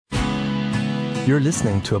You're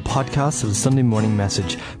listening to a podcast of the Sunday morning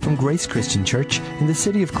message from Grace Christian Church in the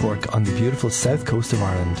city of Cork on the beautiful south coast of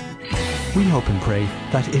Ireland. We hope and pray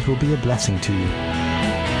that it will be a blessing to you.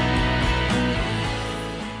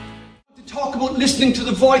 To talk about listening to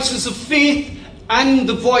the voices of faith and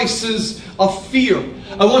the voices of fear.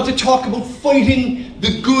 I want to talk about fighting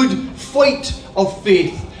the good fight of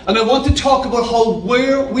faith. And I want to talk about how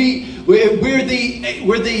where the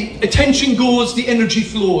attention goes, the energy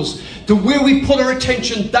flows. To where we put our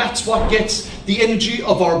attention, that's what gets the energy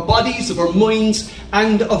of our bodies, of our minds,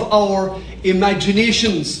 and of our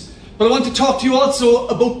imaginations. But I want to talk to you also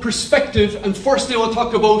about perspective. And firstly, I want to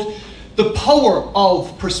talk about the power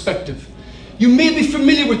of perspective. You may be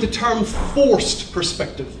familiar with the term forced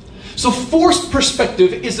perspective. So forced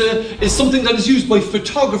perspective is something that is used by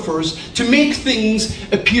photographers to make things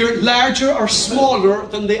appear larger or smaller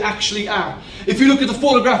than they actually are. If you look at the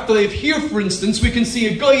photograph that I have here, for instance, we can see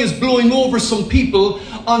a guy is blowing over some people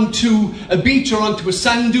onto a beach or onto a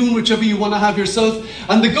sand dune, whichever you want to have yourself.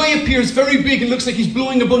 And the guy appears very big and looks like he's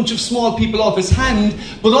blowing a bunch of small people off his hand.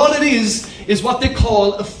 But all it is what they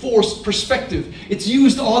call a forced perspective. It's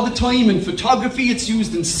used all the time in photography, it's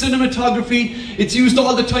used in cinematography, it's used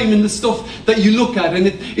all the time in the stuff that you look at. And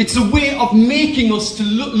it's a way of making us to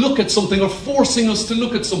look at something or forcing us to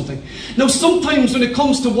look at something. Now sometimes when it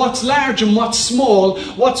comes to what's large and what's small,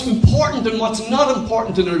 what's important and what's not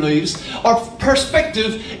important in our lives, our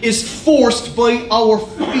perspective is forced by our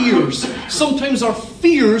fears. Sometimes our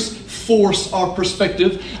fears force our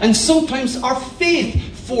perspective, and sometimes our faith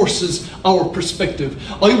forces our perspective.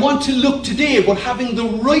 I want to look today about having the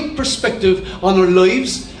right perspective on our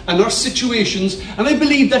lives and our situations, and I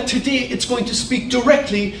believe that today it's going to speak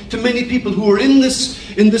directly to many people who are in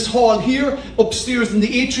this hall here, upstairs in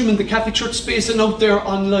the atrium, in the Catholic Church space, and out there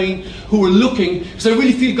online who are looking, because I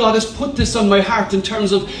really feel God has put this on my heart in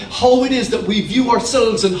terms of how it is that we view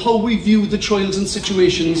ourselves and how we view the trials and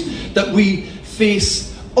situations that we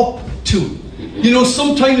face up to. You know,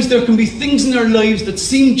 sometimes there can be things in our lives that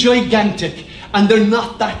seem gigantic, and they're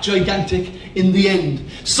not that gigantic in the end.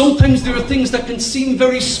 Sometimes there are things that can seem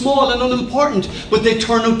very small and unimportant, but they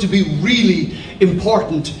turn out to be really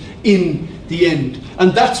important in the end.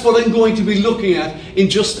 And that's what I'm going to be looking at in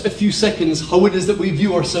just a few seconds, how it is that we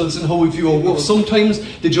view ourselves and how we view our world. Sometimes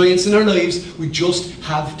the giants in our lives, we just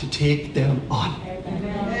have to take them on.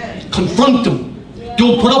 Confront them.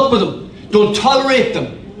 Don't put up with them. Don't tolerate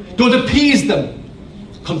them. Don't appease them.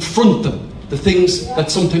 Confront them. The things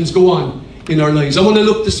that sometimes go on in our lives. I want to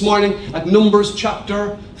look this morning at Numbers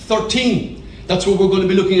chapter 13. That's what we're going to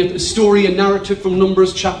be looking at. A story, a narrative from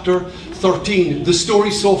Numbers chapter 13. The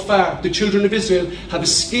story so far. The children of Israel have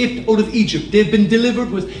escaped out of Egypt. They've been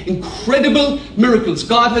delivered with incredible miracles.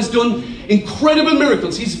 God has done incredible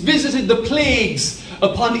miracles. He's visited the plagues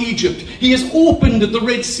upon Egypt. He has opened the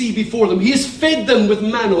Red Sea before them. He has fed them with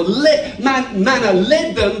manna,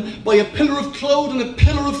 led them by a pillar of cloud and a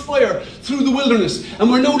pillar of fire through the wilderness. And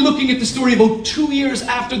we're now looking at the story about 2 years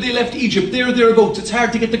after they left Egypt. Thereabouts. It's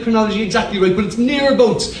hard to get the chronology exactly right, but it's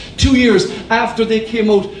nearabouts 2 years after they came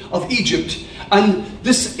out of Egypt. And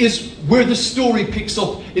this is where the story picks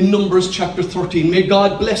up in Numbers chapter 13. May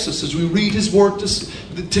God bless us as we read His word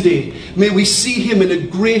today. May we see Him in a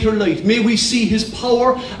greater light. May we see His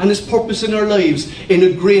power and His purpose in our lives in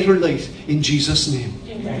a greater light. In Jesus' name.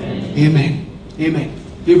 Amen. Amen. Amen.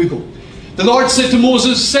 Here we go. The Lord said to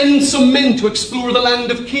Moses, "Send some men to explore the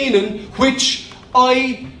land of Canaan, which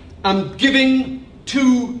I am giving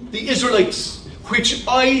to the Israelites." Which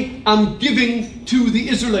I am giving to the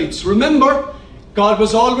Israelites. Remember, God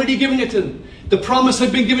was already giving it to them. The promise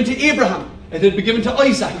had been given to Abraham. It had been given to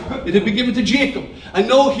Isaac. It had been given to Jacob. And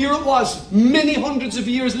now here it was, many hundreds of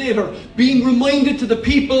years later, being reminded to the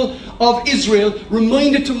people of Israel,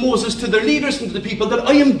 reminded to Moses, to their leaders and to the people, that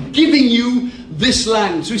I am giving you this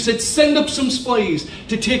land. So he said, send up some spies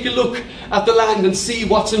to take a look at the land and see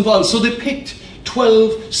what's involved. So they picked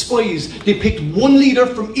 12 spies. They picked one leader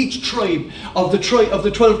from each tribe of the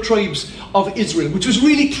 12 tribes of Israel, which was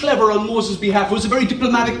really clever on Moses' behalf. It was a very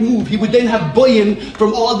diplomatic move. He would then have buy-in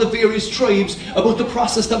from all the various tribes about the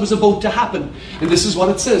process that was about to happen. And this is what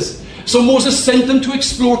it says. So Moses sent them to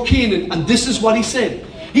explore Canaan, and this is what he said.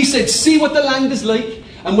 He said, see what the land is like,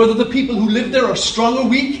 and whether the people who live there are strong or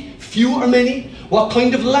weak, few or many. What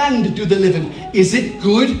kind of land do they live in? Is it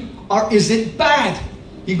good or is it bad?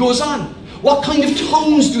 He goes on. What kind of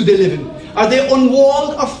towns do they live in? Are they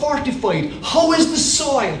unwalled or fortified? How is the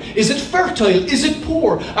soil? Is it fertile? Is it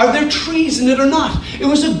poor? Are there trees in it or not?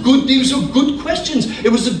 These were good questions.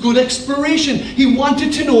 It was a good exploration. He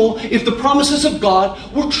wanted to know if the promises of God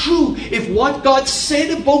were true. If what God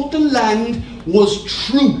said about the land was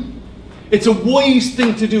true. It's a wise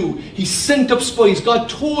thing to do. He sent up spies. God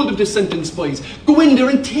told him to send in spies. Go in there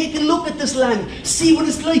and take a look at this land. See what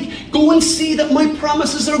it's like. Go and see that my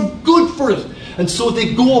promises are good for it. And so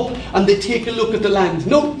they go up and they take a look at the land.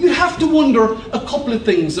 Now, you have to wonder a couple of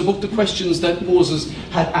things about the questions that Moses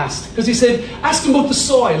had asked. Because he said, ask them about the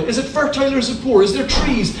soil. Is it fertile or is it poor? Is there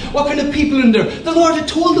trees? What kind of people in there? The Lord had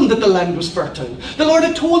told them that the land was fertile. The Lord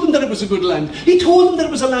had told them that it was a good land. He told them that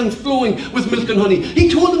it was a land flowing with milk and honey. He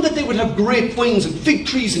told them that they would have grapevines and fig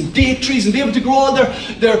trees and date trees and be able to grow all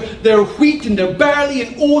their wheat and their barley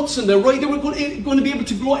and oats and their rye. They were going to be able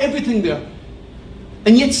to grow everything there.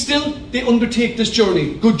 And yet still, they undertake this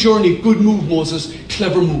journey. Good move, Moses.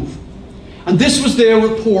 Clever move. And this was their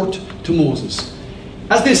report to Moses.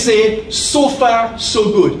 As they say, so far, so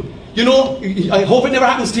good. You know, I hope it never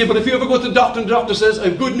happens to you, but if you ever go to the doctor and the doctor says, I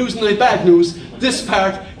have good news and I have bad news, this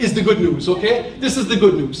part is the good news, okay? This is the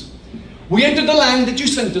good news. We entered the land that you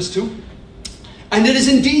sent us to, and it is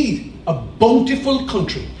indeed a bountiful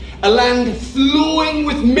country. A land flowing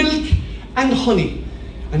with milk and honey.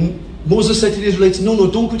 And Moses said to the Israelites, no,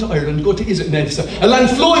 don't go to Ireland, go to Israel. A land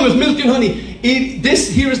flowing with milk and honey. This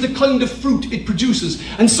here is the kind of fruit it produces.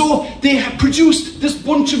 And so they have produced this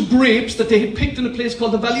bunch of grapes that they had picked in a place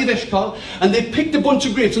called the Valley of Eshcol. And they picked a bunch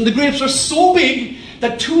of grapes. And the grapes are so big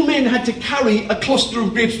that 2 men had to carry a cluster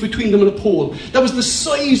of grapes between them and a pole. That was the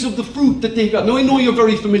size of the fruit that they got. Now, I know you're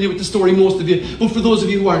very familiar with the story, most of you, but for those of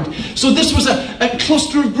you who aren't. So this was a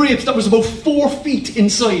cluster of grapes that was about 4 feet in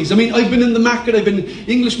size. I mean, I've been in the market, I've been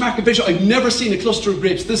English market vision, I've never seen a cluster of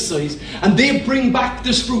grapes this size. And they bring back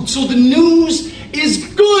this fruit. So the news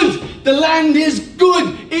is good. The land is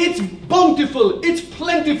good. It's bountiful. It's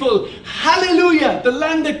plentiful. Hallelujah. The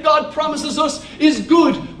land that God promises us is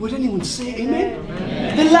good. Would anyone say amen?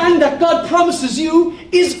 Amen. The land that God promises you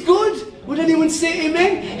is good. Would anyone say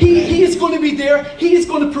amen? He is going to be there. He is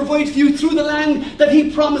going to provide for you through the land that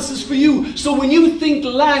He promises for you. So when you think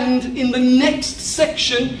land in the next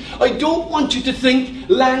section, I don't want you to think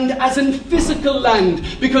land as in physical land,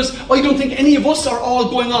 because I don't think any of us are all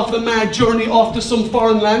going off a mad journey off to some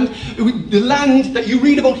foreign land. The land that you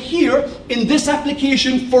read about here in this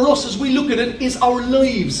application for us as we look at it is our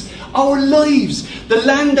lives. Our lives. The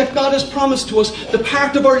land that God has promised to us, the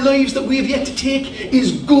part of our lives that we have yet to take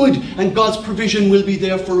is good, and God's provision will be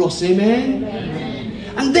there for us. Amen?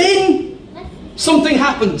 Amen. And then something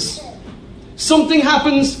happens. Something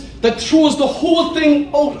happens that throws the whole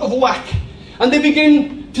thing out of whack. And they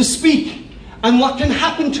begin to speak. And what can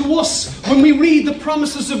happen to us when we read the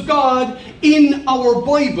promises of God in our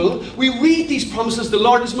Bible, we read these promises, the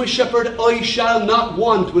Lord is my shepherd, I shall not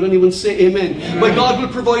want. Would anyone say amen? Amen. My God will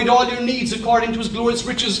provide all your needs according to His glorious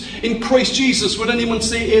riches in Christ Jesus. Would anyone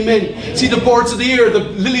say amen? Amen. See, the birds of the air, the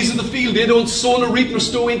lilies of the field, they don't sow nor reap nor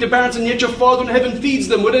stow into barns, and yet your Father in heaven feeds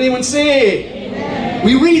them. Would anyone say amen?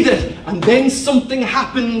 We read it, and then something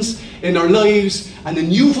happens in our lives, and a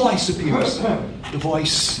new voice appears. The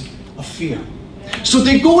voice of fear. So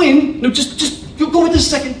they go in, now just you go with this a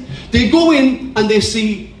second. They go in and they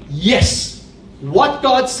see, yes, what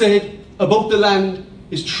God said about the land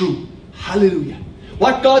is true. Hallelujah.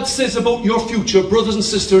 What God says about your future, brothers and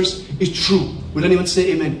sisters, is true. Would anyone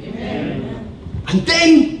say amen? Amen. And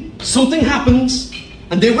then something happens,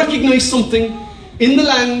 and they recognize something in the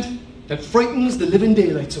land that frightens the living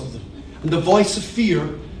daylights out of them. And the voice of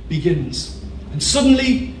fear begins. And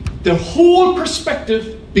suddenly, their whole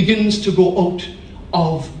perspective begins to go out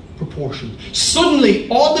of proportion. Suddenly,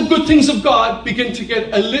 all the good things of God begin to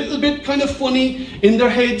get a little bit kind of funny in their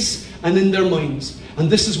heads and in their minds.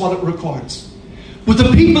 And this is what it records. But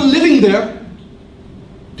the people living there,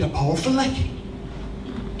 they're powerful like.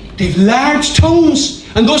 They've large towns,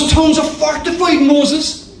 and those towns are fortified,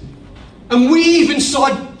 Moses. And we even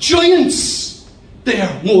saw giants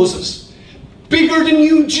there, Moses. Bigger than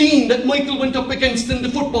Eugene that Michael went up against in the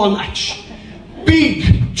football match.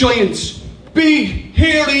 Big giants. Big,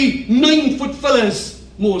 hairy, 9-foot fellas,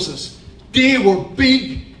 Moses. They were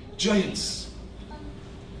big giants.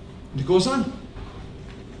 And it goes on.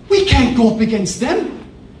 We can't go up against them.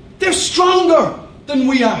 They're stronger than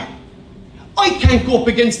we are. I can't go up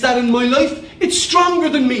against that in my life. It's stronger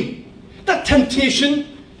than me. That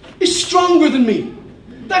temptation is stronger than me.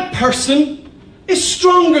 That person is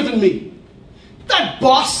stronger than me. That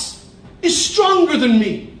boss is stronger than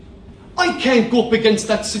me. I can't go up against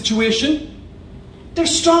that situation. They're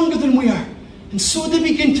stronger than we are. And so they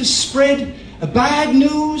begin to spread a bad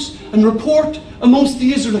news and report amongst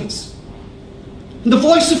the Israelites. And the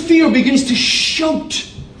voice of fear begins to shout,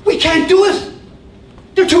 we can't do it.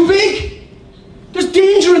 They're too big. There's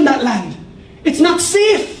danger in that land. It's not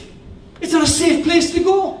safe. It's not a safe place to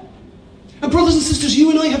go. And brothers and sisters, you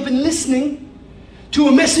and I have been listening to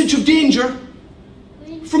a message of danger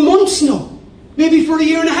for months now. Maybe for a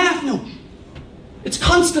year and a half now. It's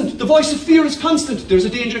constant. The voice of fear is constant. There's a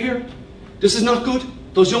danger here. This is not good.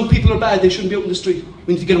 Those young people are bad. They shouldn't be out in the street.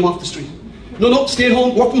 We need to get them off the street. No, stay at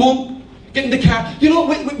home, work from home, get in the car. You know,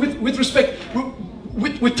 with respect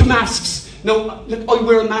to masks. Now, look, I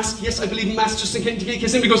wear a mask. Yes, I believe in masks just in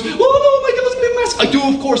case anybody goes, oh no, Michael doesn't wear a mask. I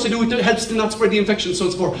do, of course, I do. It helps to not spread the infection, so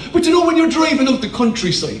it's for. But you know, when you're driving out the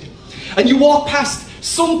countryside and you walk past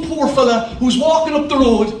some poor fella who's walking up the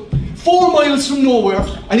road 4 miles from nowhere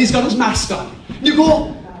and he's got his mask on. You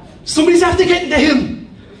go, somebody's after getting to him.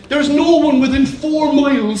 There's no one within 4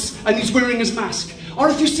 miles and he's wearing his mask. Or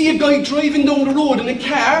if you see a guy driving down the road in a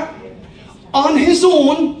car, on his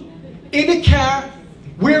own, in a car,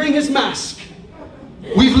 wearing his mask.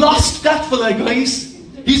 We've lost that fella, guys.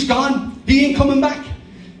 He's gone. He ain't coming back.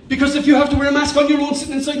 Because if you have to wear a mask on your own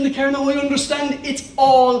sitting inside in the car, now I understand it's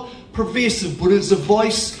all pervasive, but it's a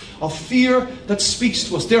voice of fear that speaks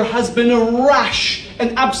to us. There has been a rash,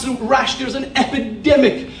 an absolute rash. There's an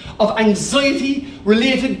epidemic of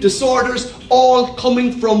anxiety-related disorders, all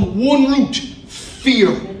coming from one root: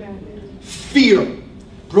 fear. Fear.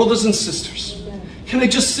 Brothers and sisters, can I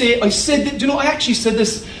just say, I said that, I actually said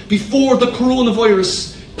this before the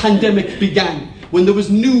coronavirus pandemic began, when there was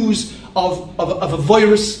news of a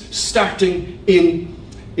virus starting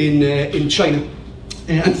in China.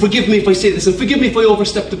 And forgive me if I say this, and forgive me if I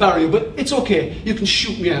overstep the barrier, but it's okay. You can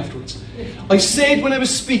shoot me afterwards. I said when I was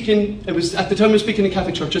speaking, at the time I was speaking in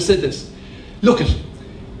Catholic Church, I said this: look it,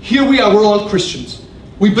 here we are, we're all Christians.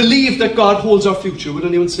 We believe that God holds our future. Would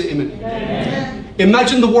anyone say amen? Amen.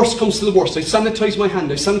 Imagine the worst comes to the worst. I sanitize my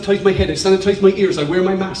hand, I sanitize my head, I sanitize my ears, I wear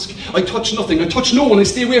my mask, I touch nothing, I touch no one, I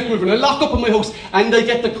stay away from everyone, I lock up in my house, and I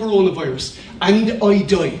get the coronavirus, and I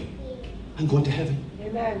die. I'm going to heaven.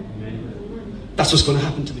 Amen. That's what's going to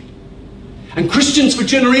happen to me. And Christians for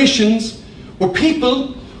generations were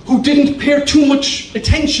people who didn't pay too much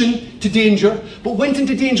attention to danger, but went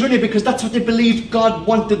into danger anyway because that's what they believed God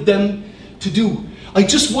wanted them to do. I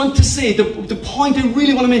just want to say, the point I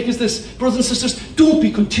really want to make is this: brothers and sisters, don't be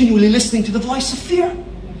continually listening to the voice of fear.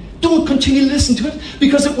 Don't continually listen to it,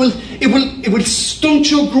 because it will stunt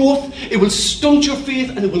your growth, it will stunt your faith,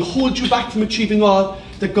 and it will hold you back from achieving all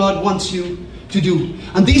that God wants you to do.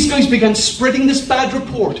 And these guys began spreading this bad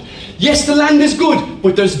report. Yes, the land is good,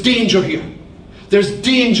 but there's danger here. There's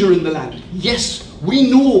danger in the land. Yes, we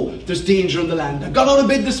know there's danger in the land. I got out of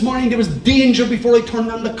bed this morning, there was danger before I turned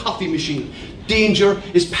on the coffee machine. Danger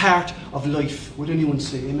is part of life. Would anyone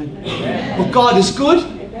say amen? Amen. But God is good.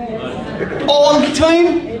 Amen. All the time.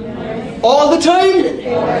 Amen. All the time.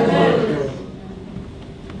 Amen.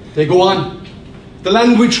 They go on. The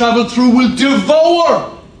land we travel through will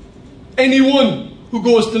devour anyone who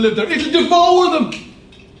goes to live there. It'll devour them.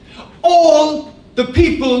 All the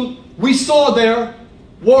people we saw there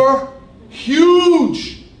were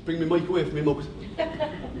huge. Bring my mic away from my mouth.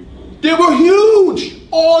 They were huge.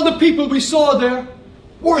 All the people we saw there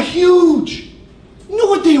were huge.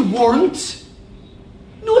 No, they weren't.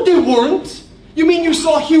 No, they weren't. You mean you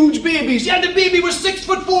saw huge babies? Yeah, the baby was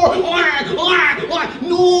 6'4".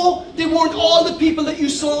 No, they weren't. All the people that you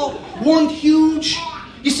saw weren't huge.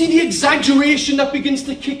 You see the exaggeration that begins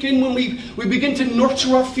to kick in when we begin to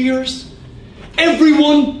nurture our fears?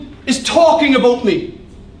 Everyone is talking about me.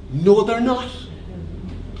 No, they're not.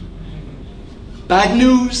 Bad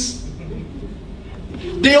news.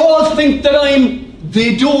 They all think that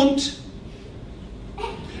they don't.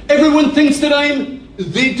 Everyone thinks that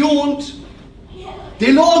they don't.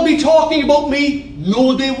 They'll all be talking about me.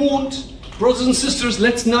 No, they won't. Brothers and sisters,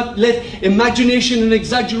 let's not let imagination and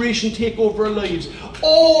exaggeration take over our lives.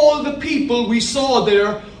 All the people we saw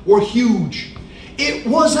there were huge. It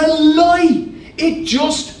was a lie. It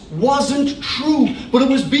just wasn't true. But it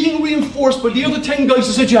was being reinforced by the other 10 guys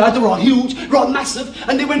who said, yeah, they're all huge, they're all massive.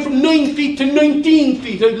 And they went from 9 feet to 19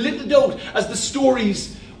 feet, a little doubt, as the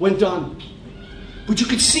stories went on. But you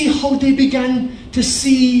could see how they began to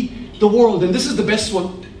see the world. And this is the best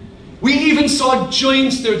one. We even saw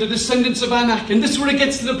giants there, the descendants of Anak. And this is where it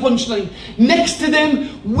gets to the punchline. Next to them,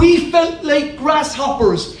 we felt like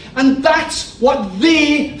grasshoppers. And that's what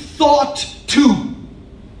they thought too.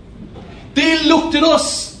 They looked at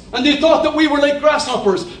us and they thought that we were like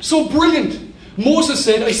grasshoppers. So brilliant. Moses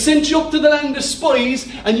said, I sent you up to the land of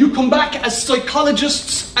spies, and you come back as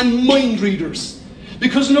psychologists and mind readers.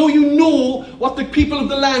 Because now you know what the people of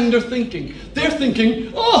the land are thinking. They're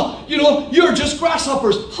thinking, oh, you're just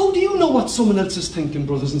grasshoppers. How do you know what someone else is thinking,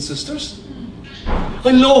 brothers and sisters?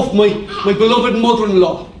 I love my beloved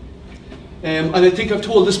mother-in-law. And I think I've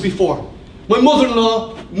told this before. My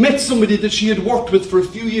mother-in-law met somebody that she had worked with for a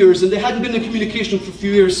few years, and they hadn't been in communication for a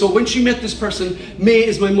few years. So when she met this person, May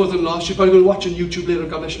is my mother-in-law. She's probably going to watch on YouTube later.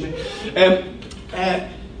 God bless me.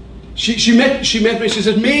 She met me. She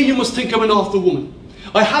said, May, you must think I'm an awful woman.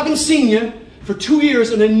 I haven't seen you for 2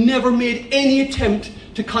 years, and I never made any attempt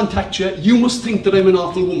to contact you. You must think that I'm an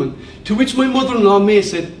awful woman. To which my mother-in-law, May,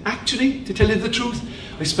 said, actually, to tell you the truth,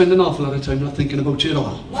 I spend an awful lot of time not thinking about you at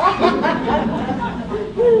all.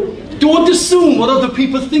 Don't assume what other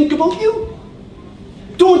people think about you.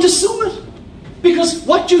 Don't assume it. Because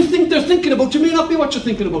what you think they're thinking about you may not be what you're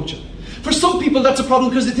thinking about you. For some people, that's a problem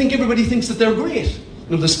because they think everybody thinks that they're great.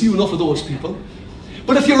 Now, there's few enough of those people.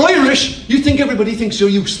 But if you're Irish, you think everybody thinks you're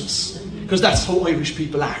useless. Because that's how Irish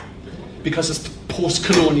people are. Because it's the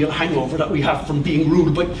post-colonial hangover that we have from being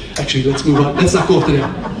ruled by... Actually, let's move on. Let's not go to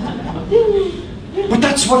that. But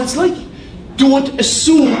that's what it's like. Don't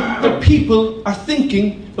assume that people are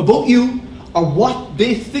thinking about you or what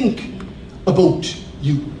they think about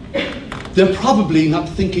you. They're probably not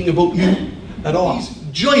thinking about you at all. These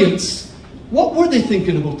giants, what were they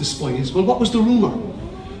thinking about the spies? Well, what was the rumour?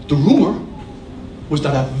 The rumour was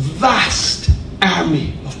that a vast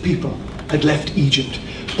army of people had left Egypt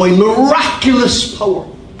by miraculous power,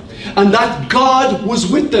 and that God was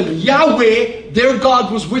with them. Yahweh, their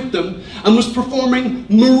God, was with them and was performing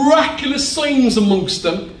miraculous signs amongst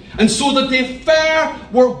them, and so that they far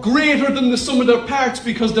were greater than the sum of their parts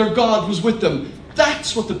because their God was with them.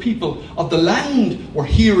 That's what the people of the land were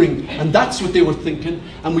hearing, and that's what they were thinking.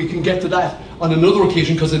 And we can get to that on another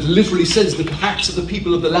occasion, because it literally says the hearts of the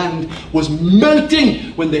people of the land was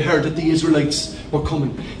melting when they heard that the Israelites were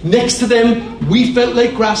coming. Next to them, we felt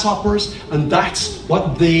like grasshoppers, and that's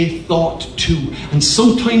what they thought too. And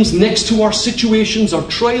sometimes next to our situations, our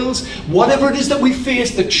trials, whatever it is that we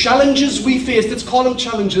face, the challenges we face, let's call them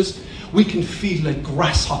challenges, we can feel like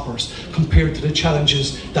grasshoppers compared to the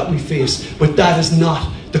challenges that we face. But that is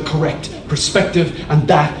not the correct perspective, and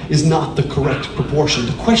that is not the correct proportion.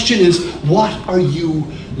 The question is, what are you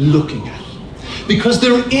looking at? Because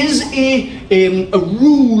there is a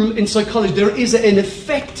rule in psychology, there is an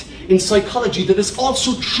effect in psychology that is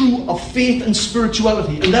also true of faith and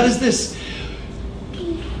spirituality, and that is this.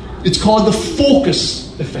 It's called the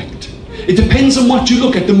focus effect. It depends on what you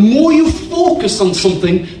look at. The more you focus on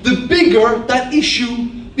something, the bigger that issue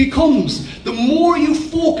becomes. The more you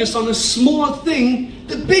focus on a small thing,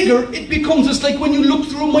 the bigger it becomes. It's like when you look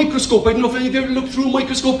through a microscope. I don't know if any of you ever looked through a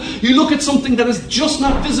microscope. You look at something that is just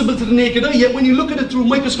not visible to the naked eye, yet when you look at it through a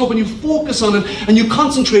microscope and you focus on it and you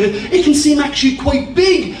concentrate it can seem actually quite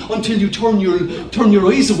big until you turn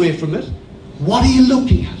your eyes away from it. What are you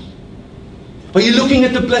looking at? Are you looking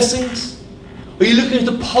at the blessings? Are you looking at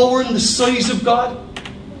the power and the size of God?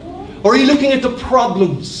 Or are you looking at the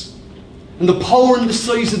problems and the power and the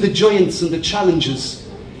size of the giants and the challenges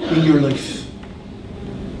in your life?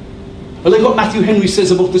 I like what Matthew Henry says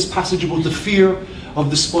about this passage, about the fear of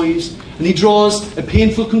the spies. And he draws a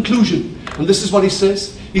painful conclusion. And this is what he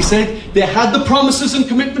says. He said, they had the promises and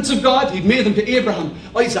commitments of God. He'd made them to Abraham,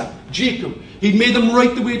 Isaac, Jacob. He'd made them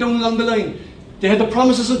right the way down along the line. They had the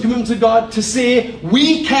promises and commitments of God. To say,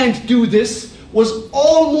 we can't do this, was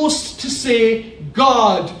almost to say,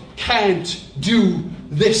 God can't do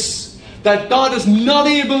this. That God is not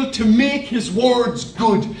able to make his words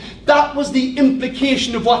good. That was the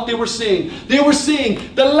implication of what they were saying. They were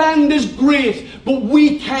saying, the land is great, but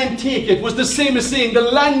we can't take it. It was the same as saying, the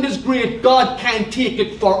land is great, God can't take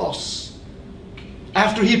it for us.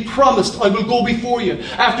 After he promised, I will go before you.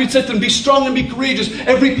 After he said to them, be strong and be courageous.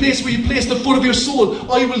 Every place where you place the foot of your soul,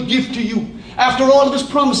 I will give to you. After all of his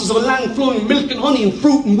promises of a land flowing with milk and honey and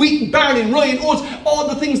fruit and wheat and barley and rye and oats, all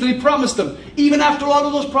the things that he promised them, even after all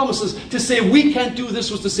of those promises, to say we can't do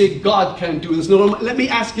this was to say God can't do this. No, let me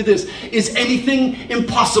ask you this. Is anything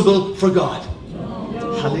impossible for God?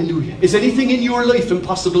 No. Hallelujah. Is anything in your life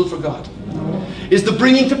impossible for God? No. Is the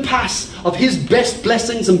bringing to pass of his best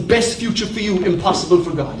blessings and best future for you impossible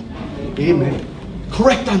for God? Amen.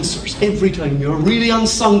 Correct answers every time. You're really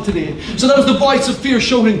unsung today. So that was the voice of fear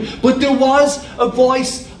shouting. But there was a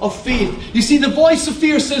voice of faith. You see, the voice of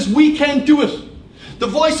fear says, we can't do it. The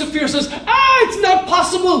voice of fear says, it's not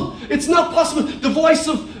possible. It's not possible. The voice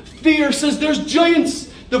of fear says, there's giants.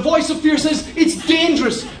 The voice of fear says, it's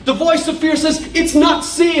dangerous. The voice of fear says, it's not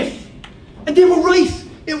safe. And they were right.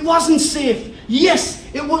 It wasn't safe. Yes,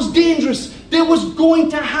 it was dangerous. There was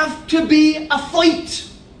going to have to be a fight.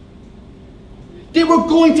 They were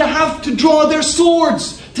going to have to draw their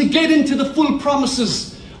swords to get into the full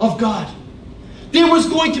promises of God. There was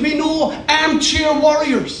going to be no armchair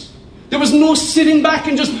warriors. There was no sitting back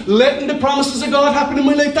and just letting the promises of God happen in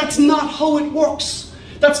my life. That's not how it works.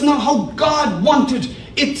 That's not how God wanted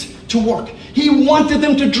it to work. He wanted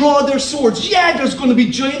them to draw their swords. Yeah, there's going to be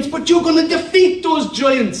giants, but you're going to defeat those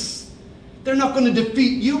giants. They're not going to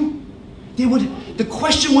defeat you. The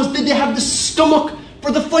question was, did they have the stomach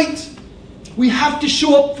for the fight? We have to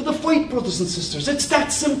show up for the fight, brothers and sisters. It's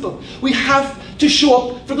that simple. We have to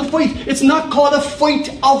show up for the fight. It's not called a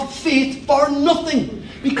fight of faith for nothing,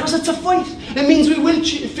 because it's a fight. It means we will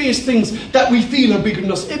face things that we feel are bigger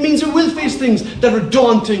than us. It means we will face things that are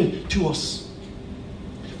daunting to us.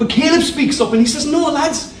 But Caleb speaks up and he says, no,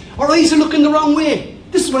 lads, our eyes are looking the wrong way.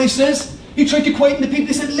 This is what he says. He tried to quieten the people.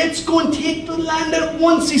 He said, let's go and take the land at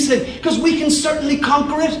once, he said, because we can certainly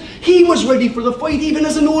conquer it. He was ready for the fight. Even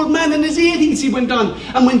as an old man in his 80s, he went on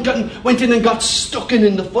and went in and got stuck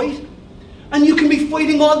in the fight. And you can be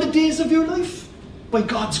fighting all the days of your life by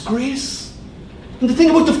God's grace. And the thing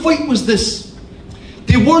about the fight was this.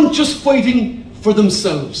 They weren't just fighting for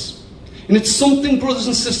themselves. And it's something, brothers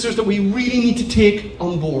and sisters, that we really need to take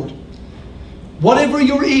on board. Whatever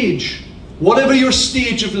your age, whatever your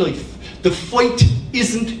stage of life, the fight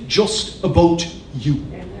isn't just about you.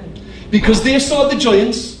 Because they saw the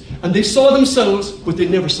giants and they saw themselves, but they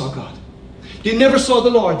never saw God. They never saw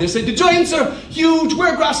the Lord. They said, the giants are huge,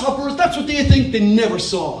 we're grasshoppers, that's what they think. They never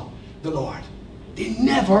saw the Lord. They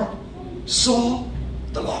never saw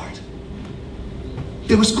the Lord.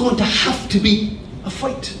 There was going to have to be a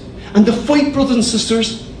fight. And the fight, brothers and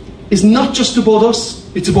sisters, is not just about us.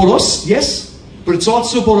 It's about us, yes, but it's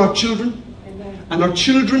also about our children and our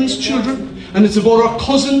children's children, and it's about our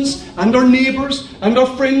cousins and our neighbours and our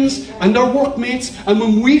friends and our workmates. And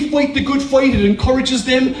when we fight the good fight, it encourages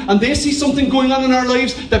them, and they see something going on in our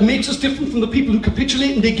lives that makes us different from the people who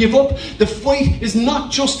capitulate and they give up. The fight is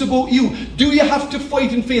not just about you. Do you have to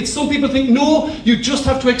fight in faith? Some people think, no, you just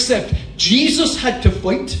have to accept. Jesus had to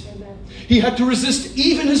fight. He had to resist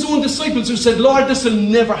even his own disciples who said, Lord, this will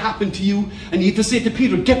never happen to you. And he had to say to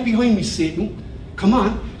Peter, get behind me, Satan. Come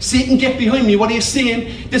on, Satan, get behind me. What are you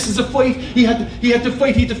saying? This is a fight. He had to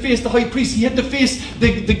fight. He had to face the high priest. He had to face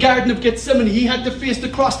the Garden of Gethsemane. He had to face the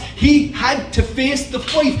cross. He had to face the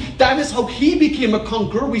fight. That is how he became a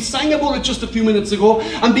conqueror. We sang about it just a few minutes ago.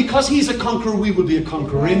 And because he's a conqueror, we will be a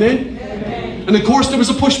conqueror. Amen? Amen. And of course, there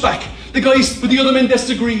was a pushback. The guys, but the other men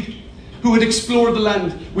disagreed, who had explored the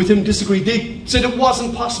land with him, disagreed. They said it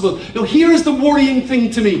wasn't possible. Now, here is the worrying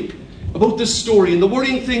thing to me about this story, and the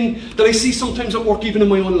worrying thing that I see sometimes at work, even in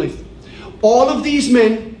my own life. All of these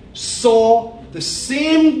men saw the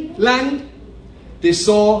same land, they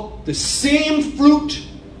saw the same fruit,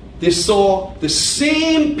 they saw the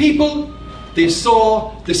same people, they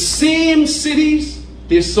saw the same cities,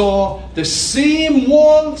 they saw the same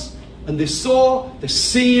walls, and they saw the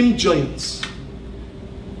same giants.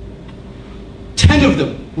 10 of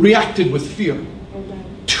them reacted with fear.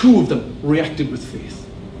 2 of them reacted with faith.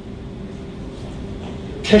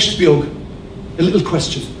 Keshbiog, a little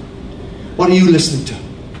question. What are you listening to?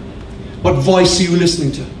 What voice are you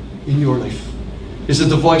listening to in your life? Is it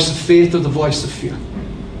the voice of faith or the voice of fear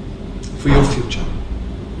for your future?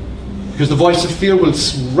 Because the voice of fear will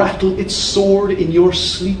rattle its sword in your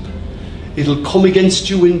sleep. It'll come against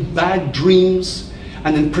you in bad dreams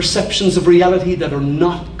and in perceptions of reality that are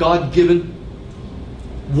not God-given.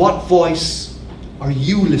 What voice are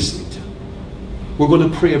you listening to? We're going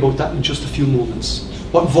to pray about that in just a few moments.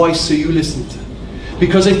 What voice are you listening to?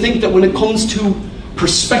 Because I think that when it comes to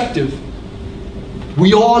perspective,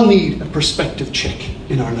 we all need a perspective check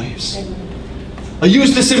in our lives. I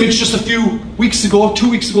used this image just a few weeks ago, 2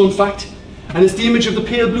 weeks ago in fact, and it's the image of the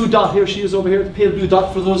pale blue dot. Here she is over here, the pale blue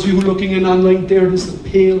dot. For those of you who are looking in online, there it is, the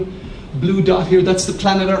pale blue dot here. That's the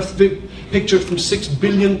planet Earth pictured from 6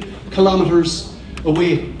 billion kilometers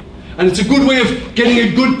away. And it's a good way of getting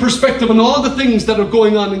a good perspective on all the things that are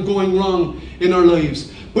going on and going wrong in our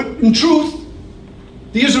lives. But in truth,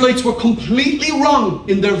 the Israelites were completely wrong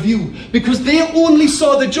in their view, because they only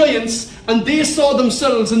saw the giants and they saw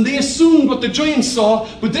themselves and they assumed what the giants saw.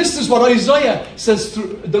 But this is what Isaiah says,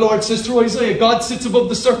 the Lord says through Isaiah. God sits above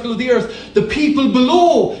the circle of the earth. The people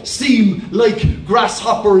below seem like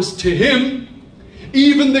grasshoppers to him.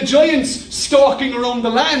 Even the giants stalking around the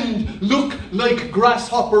land look like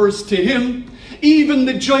grasshoppers to him. Even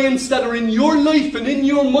the giants that are in your life and in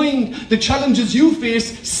your mind, the challenges you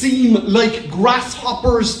face, seem like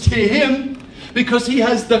grasshoppers to him, because he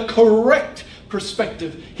has the correct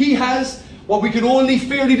perspective. He has what we could only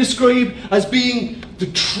fairly describe as being the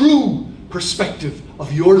true perspective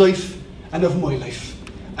of your life and of my life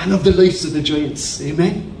and of the lives of the giants.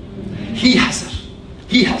 Amen? He has it.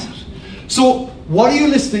 He has it. So, what are you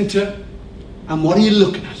listening to and what are you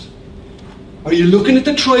looking at? Are you looking at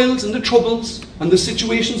the trials and the troubles and the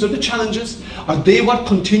situations or the challenges? Are they what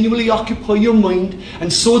continually occupy your mind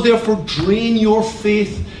and so therefore drain your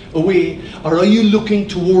faith away? Or are you looking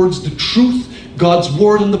towards the truth, God's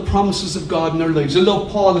word and the promises of God in our lives? I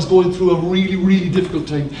love Paul is going through a really, really difficult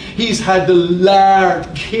time. He's had the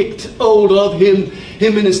lard kicked out of him.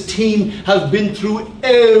 Him and his team have been through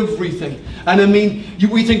everything. And I mean,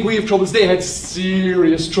 we think we have troubles. They had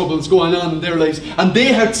serious troubles going on in their lives. And they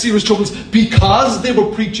had serious troubles because they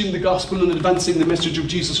were preaching the gospel and advancing the message of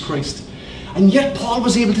Jesus Christ. And yet Paul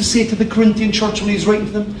was able to say to the Corinthian church when he's writing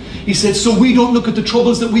to them, he said, so we don't look at the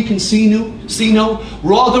troubles that we can see now.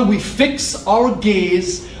 Rather, we fix our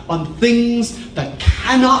gaze on things that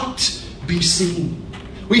cannot be seen.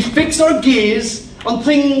 We fix our gaze on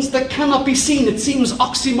things that cannot be seen. It seems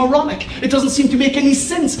oxymoronic. It doesn't seem to make any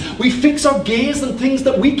sense. We fix our gaze on things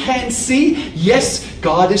that we can't see. Yes,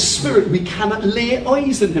 God is spirit. We cannot lay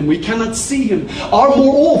eyes on him. We cannot see him. Or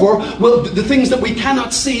moreover, well, the things that we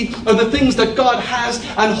cannot see are the things that God has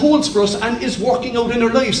and holds for us and is working out in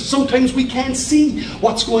our lives. Sometimes we can't see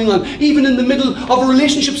what's going on. Even in the middle of a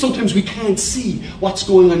relationship, sometimes we can't see what's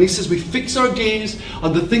going on. He says we fix our gaze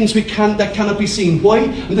on the things that cannot be seen. Why?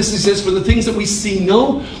 And this he says, for the things that we see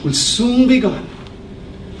now will soon be gone,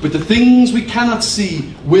 but the things we cannot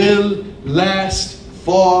see will last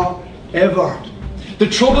forever. The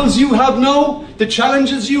troubles you have now, the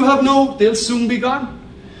challenges you have now, they'll soon be gone,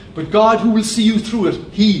 but God, who will see you through it,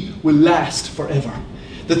 he will last forever.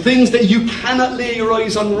 The things that you cannot lay your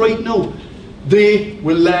eyes on right now, they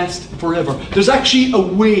will last forever. There's actually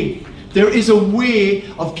a way. There is a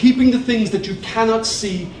way of keeping the things that you cannot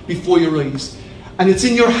see before your eyes. And it's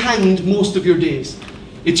in your hand most of your days.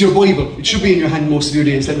 It's your Bible. It should be in your hand most of your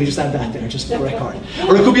days. Let me just add that there, just for the record.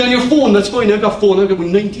 Or it could be on your phone. That's fine. I've got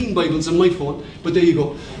 19 Bibles on my phone. But there you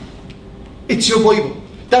go. It's your Bible.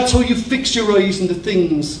 That's how you fix your eyes on the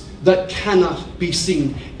things that cannot be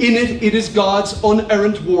seen. In it, it is God's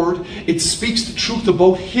unerrant word. It speaks the truth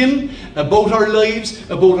about him, about our lives,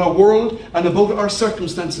 about our world, and about our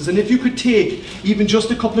circumstances. And if you could take even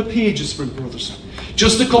just a couple of pages for it, brothers,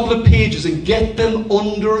 just a couple of pages, and get them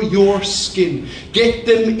under your skin. Get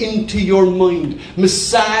them into your mind.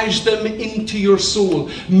 Massage them into your soul.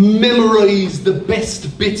 Memorize the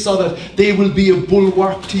best bits of it. They will be a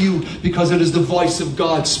bulwark to you because it is the voice of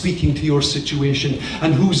God speaking to your situation.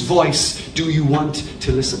 And whose voice do you want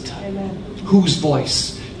to listen to? Amen. Whose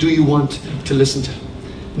voice do you want to listen to?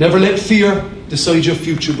 Never let fear decide your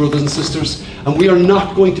future, brothers and sisters. And we are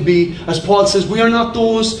not going to be, as Paul says, we are not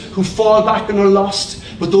those who fall back and are lost,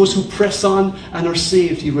 but those who press on and are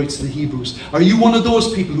saved, he writes to the Hebrews. Are you one of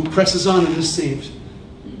those people who presses on and is saved?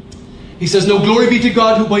 He says, now glory be to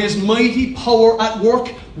God who by his mighty power at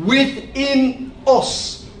work within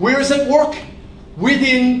us. Where is it work?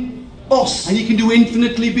 Within us. And he can do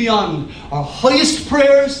infinitely beyond our highest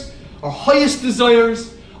prayers, our highest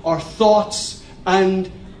desires, our thoughts, and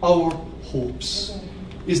our hopes.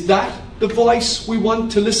 Is that the voice we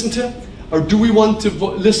want to listen to? Or do we want to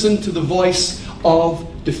listen to the voice of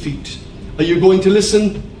defeat? Are you going to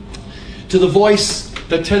listen to the voice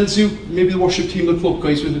that tells you, maybe the worship team will come up,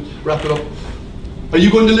 guys, we'll wrap it up. Are you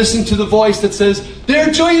going to listen to the voice that says, they're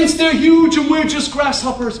giants, they're huge, and we're just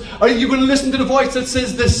grasshoppers? Are you going to listen to the voice that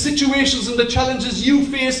says, the situations and the challenges you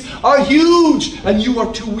face are huge, and you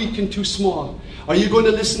are too weak and too small? Are you going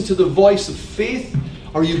to listen to the voice of faith?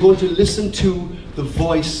 Or are you going to listen to the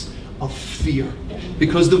voice of fear?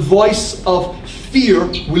 Because the voice of fear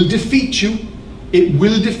will defeat you. It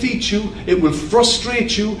will defeat you. It will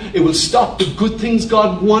frustrate you. It will stop the good things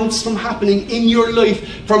God wants from happening in your life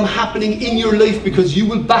because you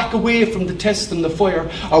will back away from the test and the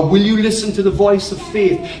fire. Or will you listen to the voice of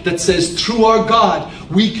faith that says, through our God,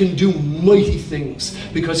 we can do mighty things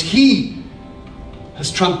because he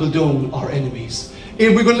has trampled down our enemies.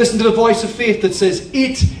 If we're going to listen to the voice of faith that says,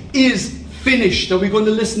 it is finished, are we going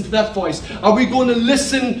to listen to that voice? Are we going to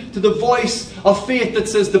listen to the voice of faith that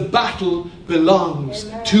says the battle belongs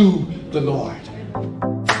to the Lord?